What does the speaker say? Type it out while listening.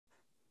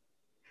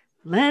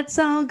Let's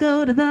all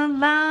go to the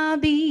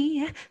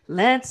lobby.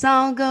 Let's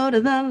all go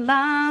to the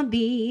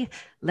lobby.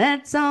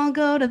 Let's all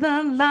go to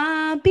the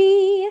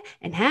lobby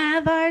and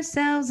have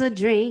ourselves a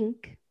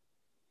drink.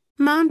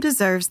 Mom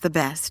deserves the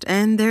best,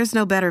 and there's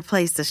no better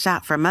place to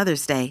shop for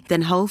Mother's Day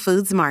than Whole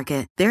Foods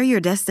Market. They're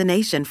your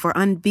destination for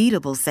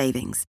unbeatable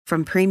savings,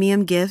 from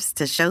premium gifts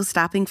to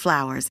show-stopping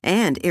flowers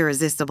and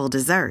irresistible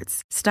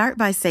desserts. Start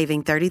by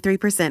saving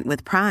 33%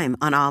 with Prime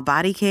on all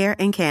body care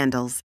and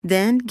candles.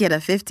 Then get a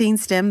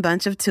 15-stem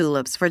bunch of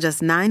tulips for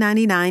just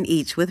 $9.99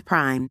 each with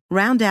Prime.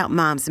 Round out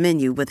Mom's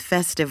menu with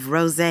festive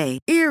rosé,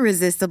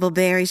 irresistible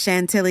berry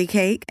chantilly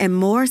cake, and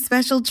more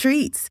special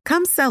treats.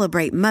 Come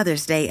celebrate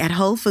Mother's Day at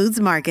Whole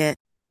Foods Market.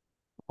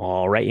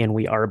 All right, and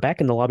we are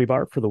back in the lobby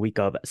bar for the week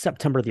of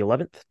September the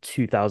 11th,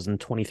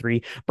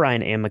 2023.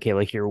 Brian and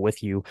Michaela here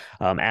with you,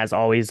 as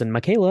always. And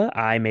Michaela,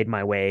 I made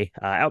my way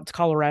out to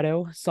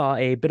Colorado, saw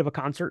a bit of a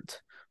concert,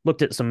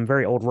 looked at some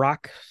very old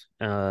rock,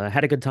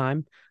 had a good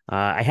time.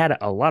 I had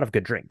a lot of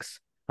good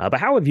drinks. But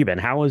how have you been?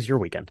 How was your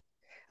weekend?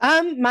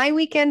 My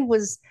weekend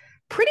was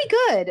pretty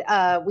good.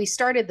 We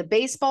started the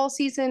baseball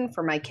season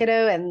for my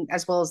kiddo and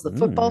as well as the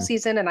football Mm.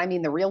 season. And I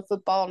mean the real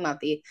football, not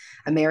the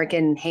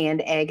American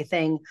hand egg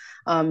thing.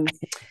 Um,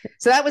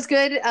 so that was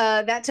good.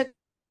 That took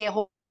a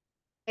whole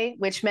day,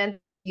 which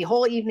meant the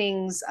whole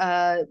evenings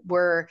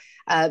were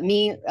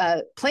me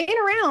playing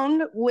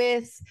around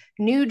with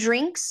new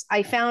drinks.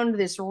 I found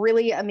this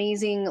really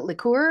amazing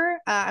liqueur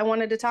I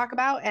wanted to talk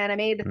about, and I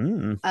made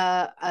Mm.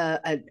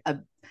 a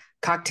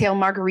cocktail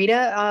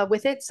margarita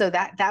with it. So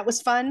that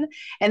was fun.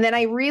 And then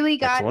I really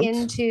got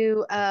Excellent.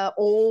 into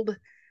old,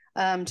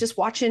 just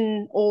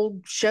watching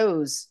old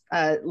shows,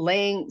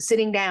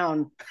 sitting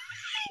down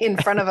in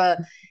front of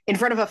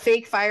a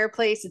fake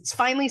fireplace. It's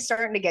finally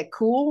starting to get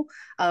cool.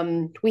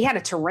 We had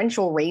a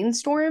torrential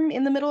rainstorm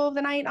in the middle of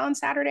the night on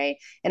Saturday,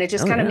 and it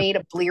just Oh, kind of yeah. made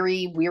a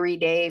bleary, weary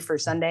day for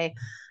Sunday.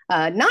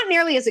 Not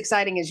nearly as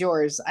exciting as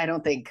yours, I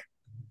don't think.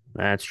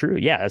 That's true.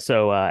 Yeah.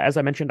 So, as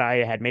I mentioned,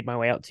 I had made my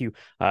way out to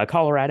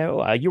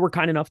Colorado. You were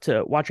kind enough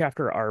to watch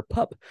after our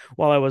pup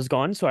while I was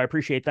gone. So, I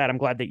appreciate that. I'm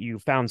glad that you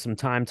found some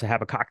time to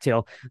have a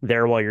cocktail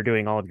there while you're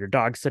doing all of your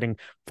dog sitting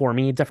for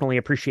me. Definitely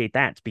appreciate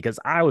that because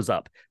I was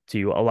up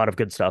to a lot of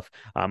good stuff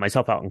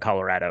myself out in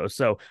Colorado.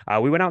 So,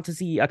 we went out to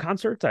see a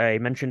concert. I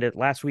mentioned it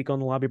last week on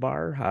the lobby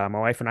bar. My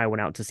wife and I went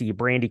out to see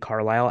Brandi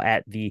Carlile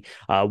at the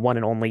one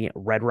and only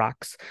Red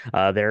Rocks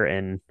there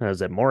in,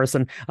 is it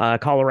Morrison,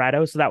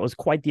 Colorado. So, that was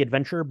quite the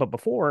adventure. But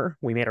before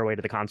we made our way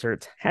to the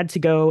concert, had to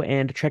go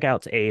and check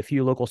out a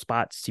few local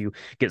spots to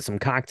get some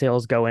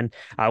cocktails going.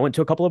 I went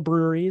to a couple of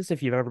breweries.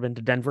 If you've ever been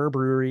to Denver,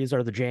 breweries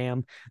are the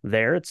jam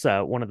there. It's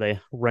one of the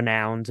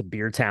renowned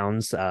beer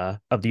towns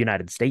of the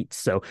United States.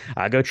 So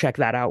go check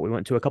that out. We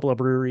went to a couple of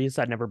breweries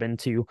I'd never been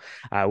to.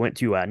 I went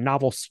to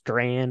Novel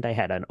Strand. I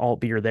had an alt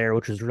beer there,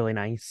 which was really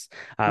nice.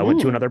 I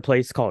went to Mm. another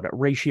place called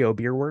Ratio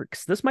Beer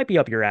Works. This might be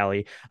up your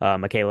alley,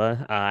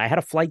 Michaela. I had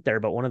a flight there,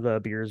 but one of the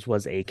beers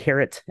was a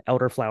carrot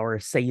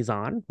elderflower saison,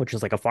 which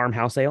is like a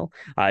farmhouse ale.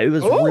 It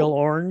was real Oh,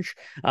 orange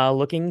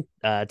looking.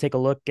 Take a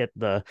look at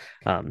the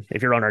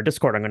if you're on our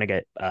Discord, I'm going to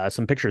get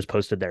some pictures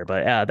posted there.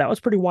 But that was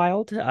pretty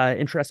wild,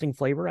 interesting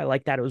flavor. I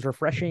like that. It was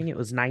refreshing. It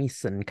was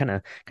nice and kind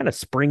of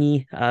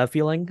springy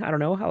feeling. I don't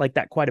know. I like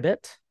that quite a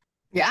bit.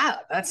 yeah,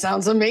 that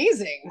sounds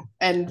amazing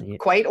and Yeah.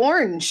 quite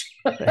orange.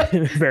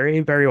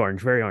 Very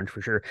orange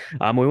for sure.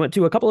 We went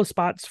to a couple of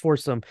spots for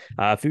some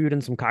food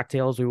and some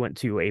cocktails. We went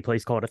to a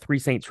place called a Three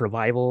Saints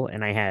Revival,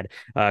 and I had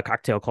a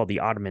cocktail called the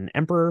Ottoman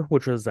Emperor,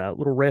 which was a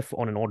little riff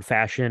on an old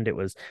fashioned. It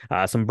was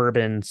some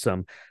bourbon,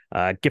 some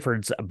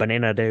Gifford's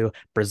Banana de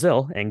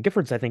Brazil, and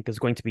Gifford's I think is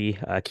going to be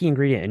a key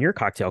ingredient in your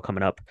cocktail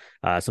coming up.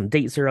 Some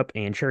date syrup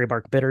and cherry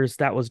bark bitters.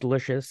 That was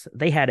delicious.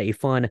 They had a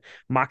fun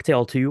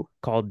mocktail too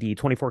called the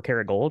 24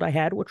 karat gold I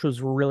had, which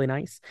was really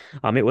nice.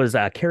 It was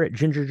carrot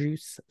ginger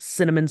juice,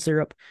 cinnamon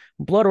syrup,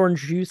 blood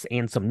orange juice,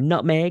 and some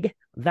nutmeg.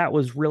 That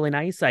was really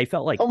nice. Oh my I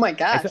felt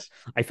gosh.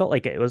 I felt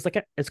like it was like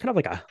it's kind of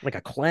like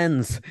a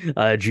cleanse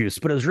juice,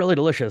 but it was really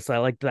delicious. I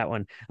liked that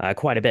one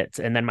quite a bit.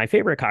 And then my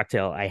favorite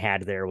cocktail I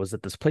had there was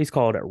at this place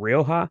called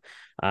Rioja,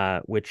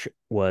 which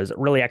was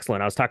really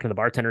excellent. I was talking to the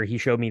bartender. He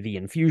showed me the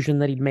infusion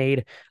that he'd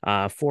made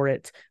for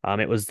it.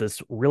 It was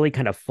this really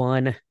kind of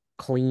fun,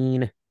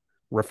 clean,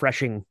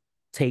 refreshing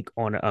take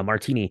on a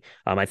martini.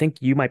 I think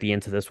you might be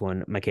into this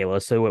one,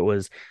 Michaela. So it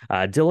was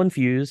dill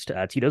infused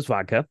Tito's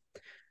vodka,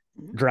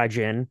 dry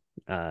gin,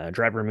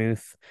 dry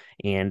vermouth,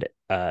 and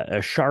a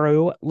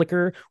Charo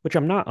liquor, which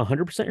I'm not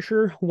 100%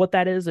 sure what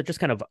that is. It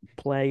just kind of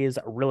plays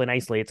really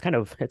nicely. It's kind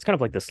of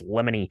like this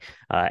lemony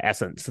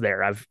essence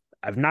there.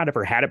 I've not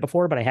ever had it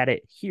before, but I had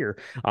it here.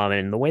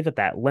 And the way that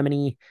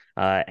lemony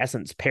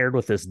essence paired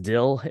with this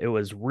dill, it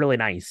was really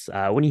nice.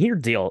 When you hear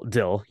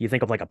dill, you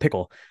think of like a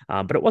pickle,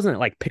 but it wasn't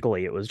like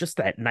pickly. It was just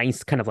that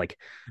nice kind of like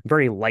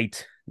very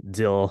light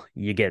dill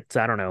you get.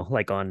 I don't know,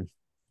 like on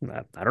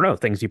I don't know,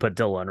 things you put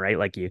dill on, right?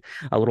 Like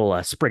a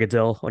little sprig of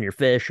dill on your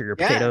fish or your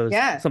Yeah, potatoes,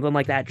 yeah. something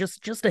like that.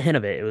 Just a hint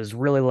of it. It was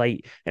really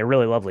light and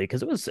really lovely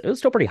because it was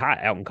still pretty hot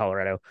out in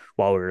Colorado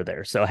while we were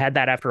there. So I had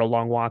that after a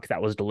long walk.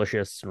 That was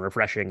delicious and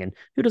refreshing. And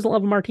who doesn't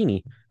love a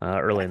martini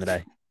early in the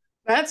day?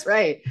 That's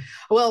right.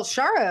 Well,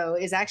 Charo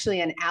is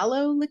actually an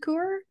aloe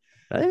liqueur.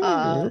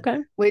 Okay.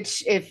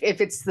 Which if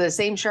it's the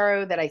same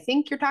Charo that I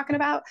think you're talking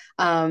about,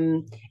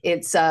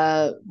 it's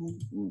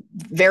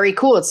very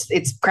cool.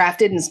 It's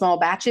crafted in small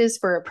batches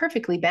for a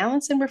perfectly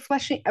balanced and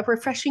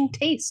refreshing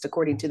taste,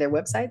 according to their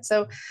website.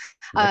 So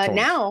Excellent.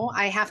 now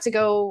I have to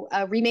go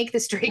remake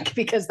this drink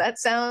because that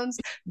sounds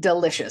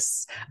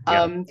delicious,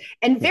 Yeah. and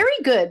Yeah.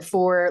 very good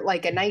for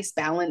like a nice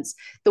balance.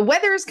 The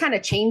weather is kind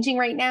of changing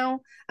right now,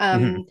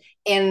 Hmm.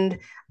 and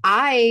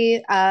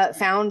I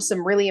found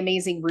some really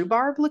amazing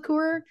rhubarb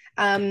liqueur.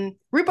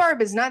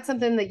 Rhubarb is not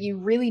something that you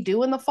really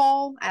do in the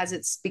fall as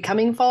it's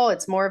becoming fall.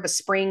 It's more of a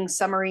spring,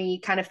 summery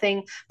kind of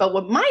thing. But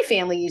what my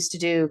family used to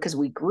do, because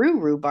we grew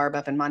rhubarb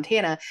up in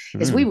Montana,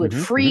 is we would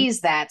Hmm.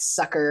 freeze that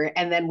sucker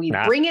and then we'd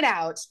Ah, bring it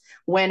out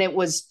when it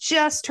was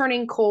just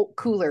turning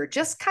cooler,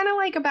 just kind of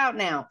like about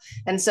now.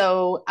 And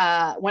so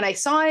when I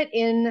saw it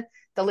in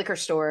the liquor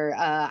store,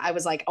 I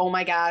was like, oh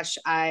my gosh,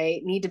 I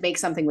need to make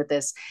something with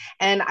this.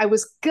 And I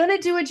was gonna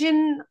do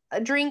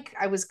a drink.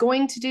 I was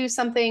going to do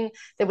something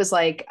that was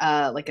like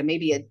a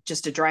maybe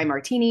just a dry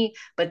martini.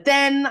 But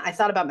then I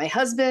thought about my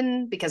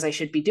husband because I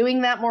should be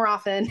doing that more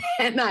often.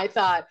 And I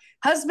thought,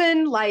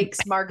 husband likes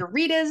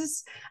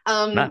margaritas.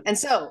 ah. And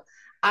so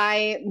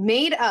I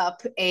made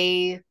up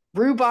a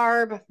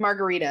rhubarb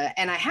margarita.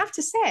 And I have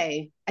to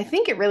say, I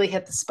think it really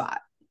hit the spot.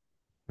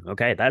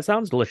 Okay, that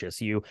sounds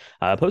delicious. You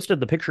posted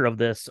the picture of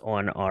this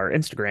on our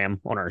Instagram,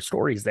 on our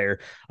stories there.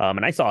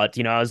 And I saw it,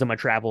 I was in my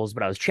travels,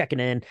 but I was checking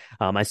in.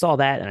 I saw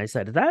that and I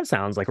said, that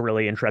sounds like a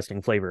really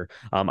interesting flavor.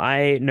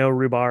 I know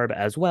rhubarb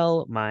as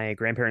well. My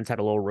grandparents had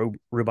a little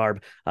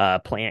rhubarb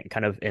plant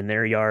kind of in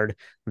their yard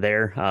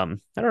there.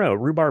 I don't know.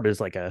 Rhubarb is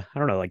like I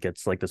don't know, like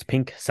it's like this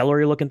pink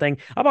celery looking thing.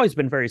 I've always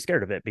been very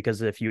scared of it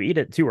because if you eat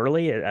it too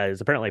early, it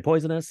is apparently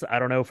poisonous. I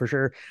don't know for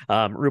sure.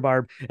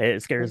 Rhubarb,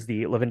 it scares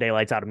the living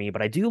daylights out of me,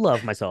 but I do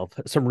love myself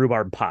some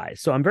rhubarb pie.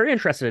 So I'm very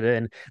interested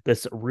in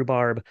this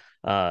rhubarb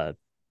uh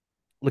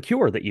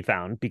liqueur that you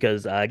found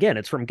because again,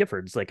 it's from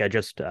Giffords. Like I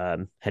just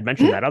had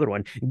mentioned that other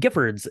one.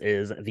 Giffords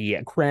is the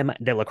creme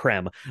de la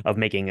creme of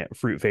making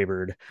fruit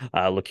favored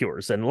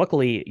liqueurs, and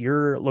luckily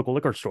your local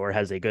liquor store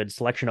has a good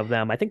selection of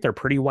them. I think they're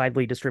pretty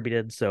widely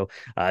distributed, so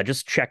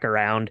just check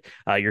around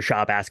your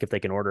shop, ask if they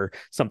can order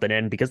something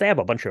in because they have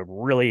a bunch of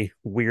really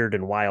weird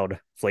and wild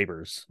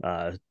flavors,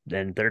 and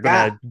they're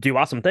gonna Yeah. do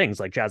awesome things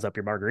like jazz up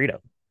your margarita.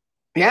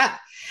 Yeah.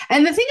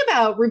 And the thing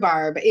about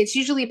rhubarb, it's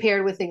usually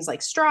paired with things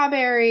like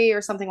strawberry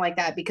or something like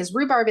that because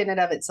rhubarb in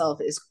and of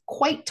itself is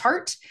quite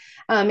tart.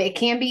 It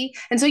can be.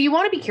 And so you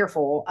want to be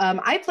careful.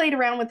 I played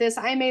around with this.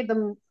 I made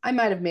them, I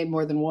might have made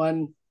more than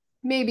one.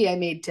 Maybe I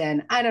made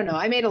 10. I don't know.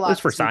 I made a It was lot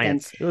for this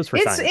weekend. science. It was for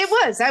It science.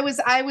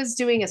 was. I was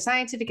doing a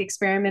scientific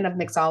experiment of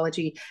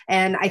mixology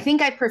and I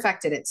think I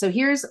perfected it. So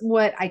here's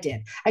what I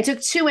did. I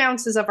took 2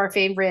 ounces of our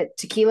favorite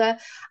tequila.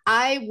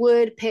 I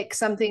would pick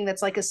something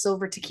that's like a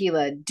silver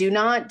tequila. Do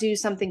not do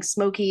something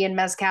smoky and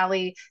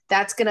mezcal.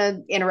 That's gonna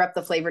interrupt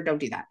the flavor. Don't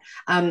do that.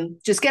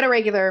 Just get a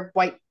regular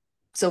white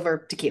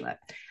silver tequila.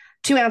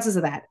 2 ounces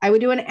of that. I would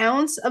do an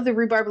ounce of the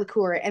rhubarb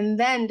liqueur, and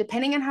then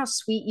depending on how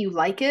sweet you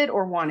like it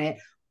or want it,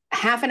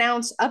 half an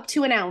ounce up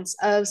to an ounce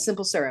of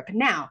simple syrup.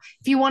 Now,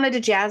 if you wanted to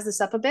jazz this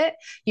up a bit,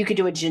 you could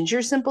do a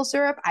ginger simple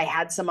syrup. I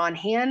had some on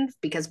hand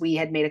because we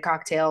had made a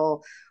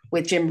cocktail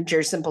with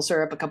ginger simple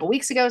syrup a couple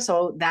weeks ago.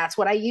 So that's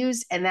what I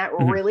used. And that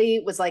Mhm.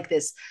 really was like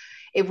this.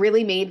 It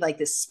really made like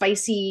this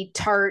spicy,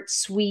 tart,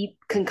 sweet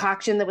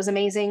concoction that was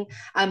amazing.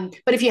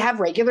 But if you have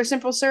regular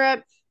simple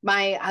syrup,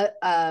 my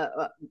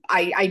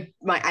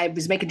I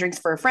was making drinks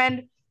for a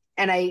friend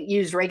and I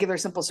used regular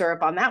simple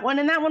syrup on that one,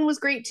 and that one was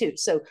great too.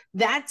 So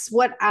that's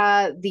what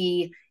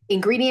the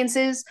ingredients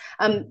is.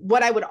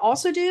 What I would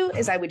also do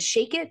is I would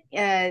shake it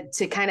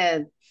to kind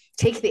of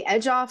take the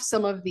edge off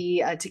some of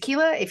the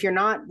tequila. If you're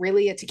not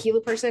really a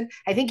tequila person,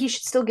 I think you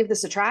should still give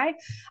this a try.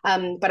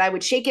 But I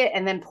would shake it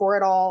and then pour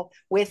it all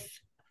with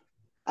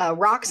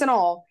rocks and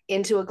all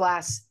into a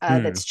glass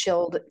Mm. that's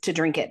chilled to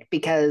drink it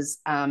because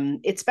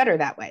it's better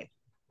that way.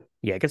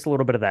 Yeah, it gets a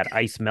little bit of that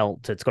ice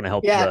melt. It's going to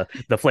help Yeah.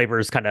 the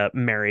flavors kind of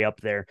marry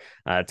up there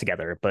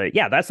together. But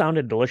yeah, that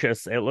sounded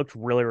delicious. It looked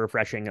really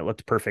refreshing. It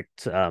looked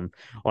perfect on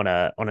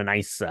a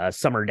nice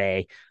summer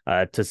day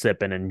to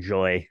sip and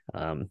enjoy.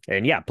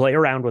 And yeah, play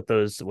around with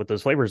those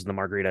flavors in the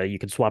margarita. You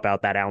could swap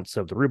out that ounce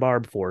of the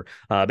rhubarb for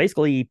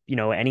basically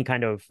any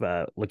kind of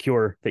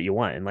liqueur that you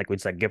want. And like we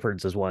said,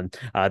 Giffords is one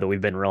that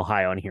we've been real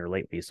high on here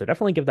lately. So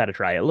definitely give that a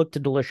try. It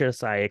looked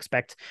delicious. I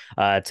expect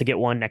to get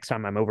one next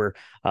time I'm over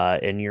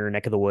in your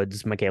neck of the woods,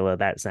 Michaela.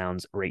 That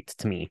sounds great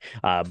to me.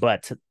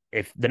 But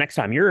if the next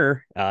time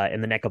you're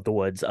in the neck of the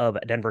woods of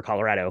Denver,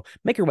 Colorado,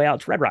 make your way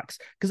out to Red Rocks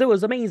because it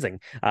was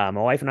amazing. My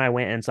wife and I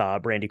went and saw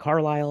Brandi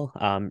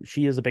Carlile.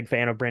 She is a big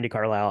fan of Brandi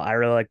Carlile. I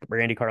really like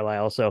Brandi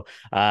Carlile, so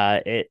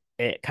it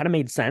it kind of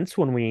made sense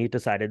when we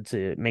decided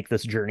to make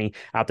this journey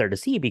out there to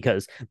see,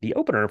 because the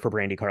opener for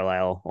Brandi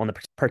Carlile on the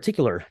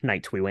particular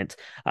night we went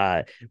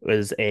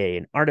was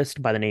an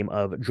artist by the name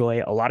of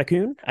Joy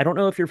Olatakun. I don't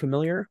know if you're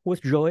familiar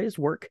with Joy's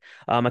work,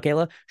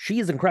 Michaela.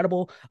 She's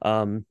incredible,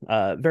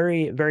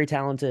 very, very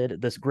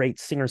talented, this great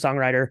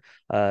singer-songwriter.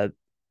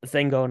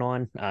 Thing going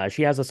on.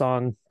 She has a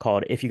song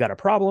called If You Got a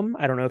Problem.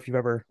 I don't know if you've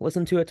ever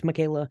listened to it,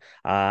 Michaela.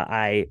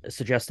 I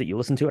suggest that you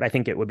listen to it. I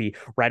think it would be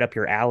right up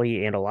your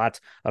alley, and a lot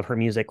of her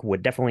music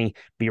would definitely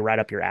be right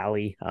up your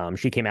alley.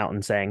 She came out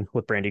and sang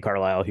with Brandi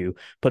Carlile, who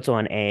puts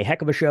on a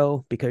heck of a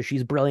show because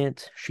she's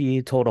brilliant.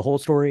 She told a whole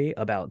story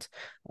about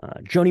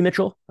Joni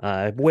Mitchell,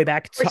 way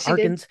back to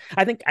Arkansas.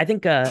 I think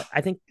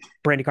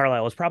Brandi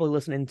Carlile was probably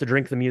listening to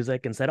Drink the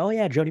Music and said, "Oh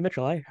yeah, Joni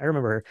Mitchell. I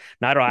remember her."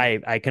 Not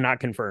I cannot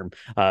confirm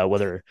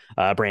whether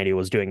Brandi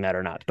was doing that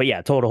or not. But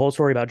yeah, told a whole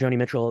story about Joni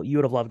Mitchell. You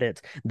would have loved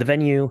it. The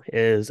venue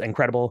is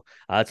incredible.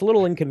 It's a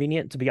little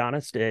inconvenient, to be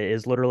honest. It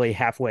is literally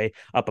halfway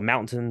up a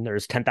mountain.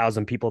 There's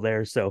 10,000 people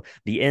there, so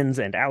the ins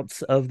and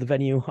outs of the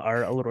venue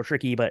are a little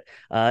tricky, but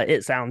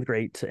it sounds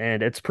great,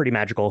 and it's a pretty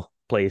magical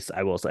place,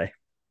 I will say.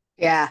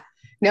 Yeah.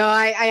 No,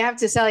 I have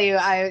to tell you,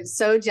 I was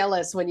so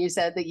jealous when you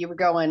said that you were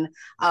going.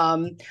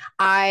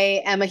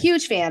 I am a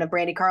huge fan of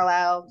Brandi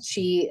Carlile.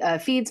 She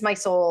feeds my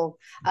soul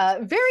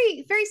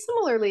very, very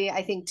similarly,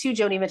 I think, to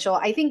Joni Mitchell.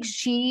 I think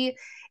she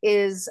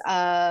is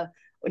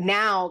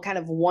now kind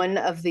of one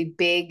of the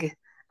big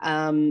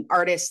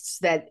artists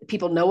that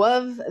people know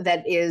of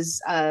that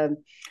is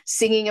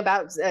singing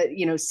about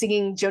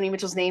singing Joni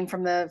Mitchell's name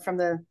from the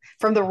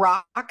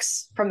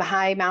rocks, from the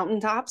high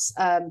mountaintops.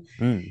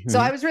 So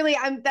I was really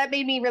that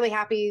made me really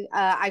happy.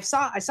 I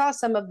saw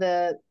some of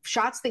the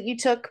shots that you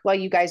took while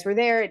you guys were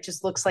there. It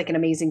just looks like an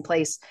amazing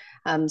place.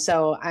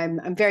 So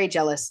I'm very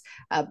jealous.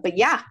 But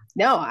yeah,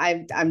 no,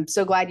 I'm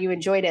so glad you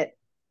enjoyed it.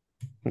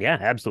 Yeah,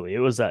 absolutely. It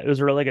was a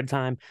really good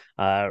time.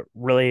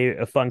 Really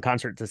a fun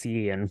concert to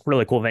see, and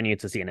really cool venue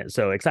to see in it.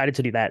 So excited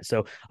to do that.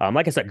 So,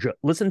 like I said,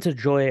 listen to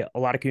Joy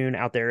Olatakun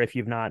out there if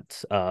you've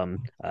not.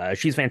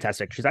 She's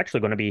fantastic. She's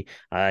actually going to be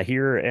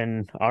here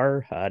in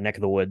our neck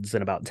of the woods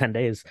in about 10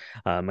 days.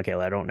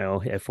 Michaela, I don't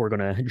know if we're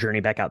going to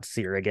journey back out to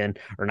see her again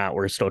or not.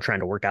 We're still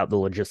trying to work out the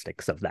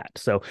logistics of that.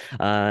 So,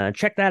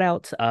 check that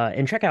out,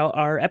 and check out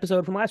our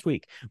episode from last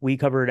week. We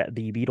covered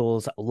the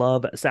Beatles'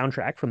 Love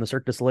soundtrack from the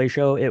Cirque du Soleil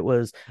show. It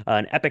was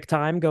an epic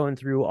time going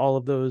through all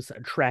of those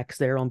tracks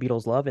there on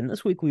Beatles Love. And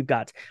this week we've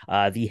got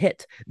the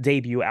hit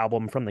debut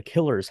album from the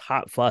Killers,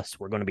 Hot Fuss.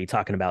 We're going to be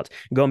talking about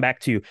going back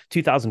to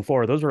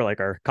 2004. Those were like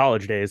our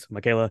college days,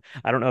 Michaela.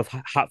 I don't know if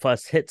Hot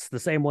Fuss hits the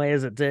same way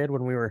as it did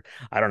when we were,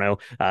 I don't know,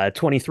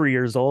 23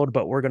 years old,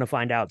 but we're going to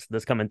find out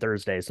this coming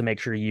Thursday. So make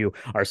sure you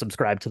are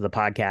subscribed to the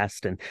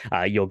podcast,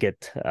 and you'll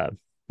get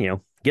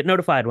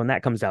notified when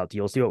that comes out.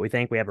 You'll see what we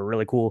think. We have a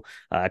really cool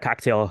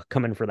cocktail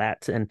coming for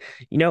that. And,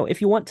 if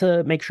you want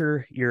to make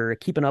sure you're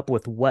keeping up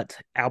with what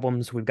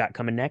albums we've got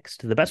coming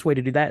next, the best way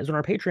to do that is on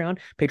our Patreon,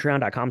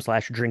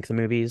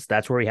 patreon.com/drinkthemovies.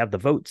 That's where we have the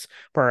votes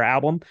for our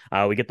album.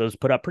 We get those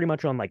put up pretty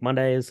much on like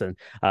Mondays, and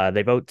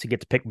they vote to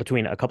get to pick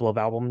between a couple of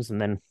albums. And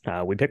then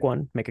we pick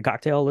one, make a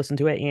cocktail, listen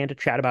to it, and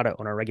chat about it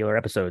on our regular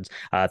episodes.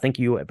 Thank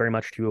you very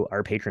much to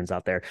our patrons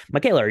out there.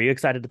 Michaela, are you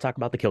excited to talk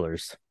about the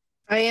Killers?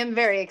 I am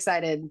very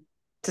excited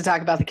to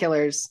talk about the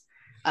Killers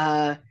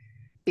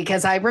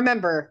because I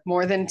remember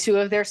more than two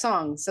of their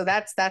songs. So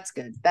that's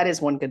good. That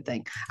is one good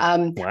thing.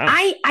 Wow.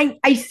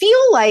 I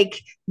feel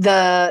like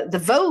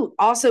the vote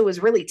also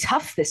was really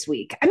tough this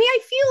week. I mean, I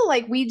feel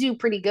like we do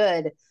pretty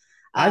good.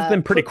 I've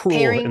been pretty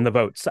cruel in the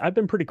votes. I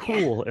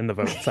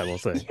will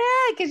say.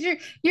 Yeah, because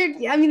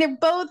I mean, they're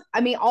both,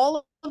 I mean,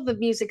 all of the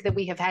music that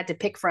we have had to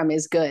pick from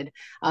is good.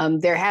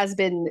 There has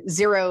been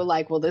zero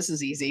like, well, this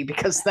is easy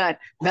because that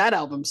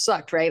album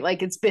sucked, right?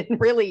 Like it's been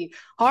really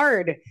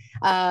hard.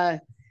 I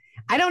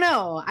don't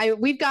know.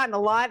 We've gotten a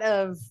lot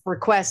of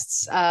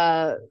requests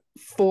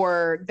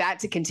for that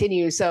to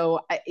continue. So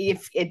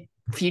if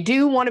you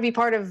do want to be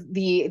part of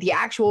the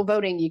actual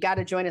voting, you got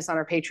to join us on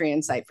our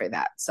Patreon site for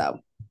that. So.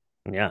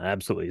 Yeah,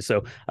 absolutely.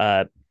 So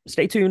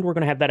stay tuned. We're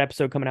going to have that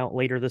episode coming out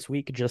later this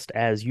week, just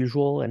as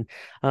usual. And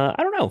I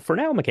don't know. For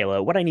now,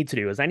 Michaela, what I need to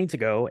do is I need to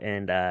go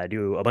and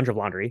do a bunch of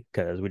laundry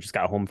because we just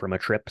got home from a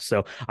trip.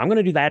 So I'm going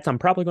to do that. I'm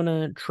probably going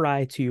to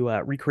try to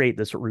recreate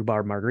this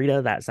rhubarb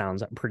margarita. That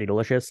sounds pretty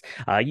delicious.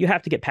 You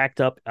have to get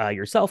packed up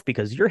yourself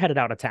because you're headed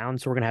out of town.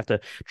 So we're going to have to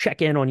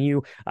check in on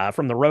you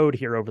from the road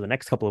here over the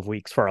next couple of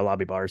weeks for our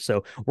lobby bars.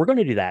 So we're going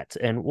to do that.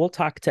 And we'll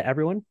talk to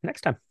everyone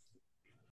next time.